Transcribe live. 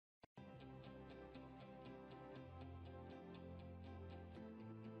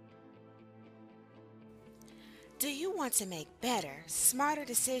Do you want to make better, smarter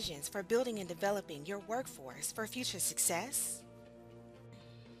decisions for building and developing your workforce for future success?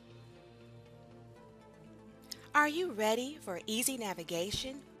 Are you ready for easy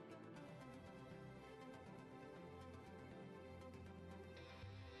navigation,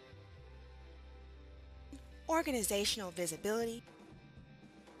 organizational visibility,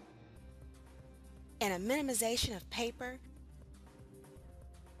 and a minimization of paper,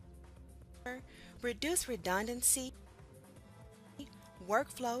 reduce redundancy,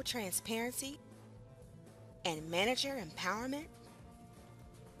 workflow transparency, and manager empowerment?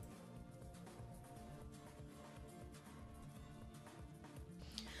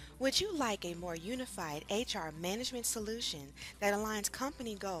 Would you like a more unified HR management solution that aligns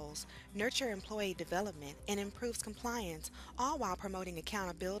company goals, nurture employee development, and improves compliance, all while promoting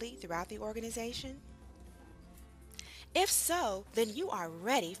accountability throughout the organization? If so, then you are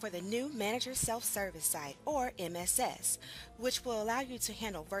ready for the new Manager Self-Service Site, or MSS, which will allow you to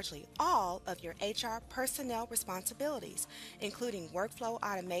handle virtually all of your HR personnel responsibilities, including workflow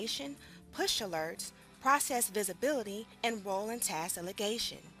automation, push alerts, process visibility, and role and task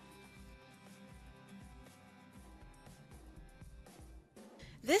delegation.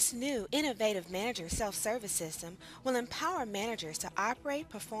 This new innovative manager self-service system will empower managers to operate,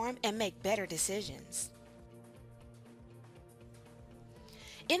 perform, and make better decisions.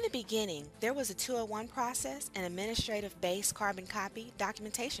 In the beginning, there was a 201 process, an administrative-based carbon copy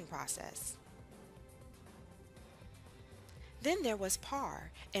documentation process. Then there was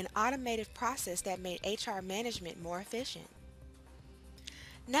PAR, an automated process that made HR management more efficient.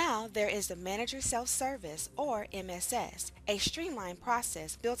 Now there is the Manager Self-Service, or MSS, a streamlined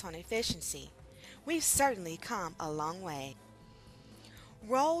process built on efficiency. We've certainly come a long way.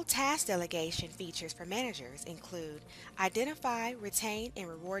 Role task delegation features for managers include identify, retain, and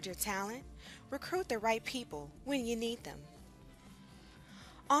reward your talent, recruit the right people when you need them.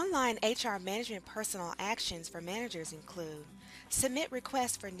 Online HR management personal actions for managers include submit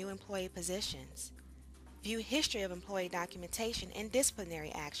requests for new employee positions, view history of employee documentation and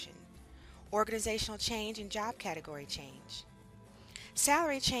disciplinary action, organizational change and job category change,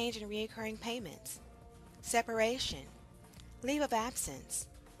 salary change and recurring payments, separation, leave of absence,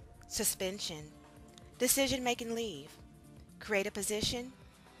 suspension, decision-making leave, create a position,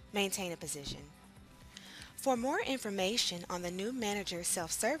 maintain a position. For more information on the new Manager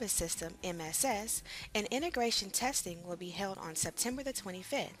Self-Service System, MSS, an integration testing will be held on September the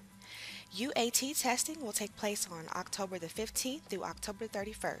 25th. UAT testing will take place on October the 15th through October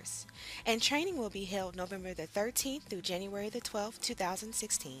 31st, and training will be held November the 13th through January the 12th,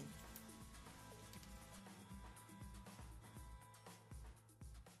 2016.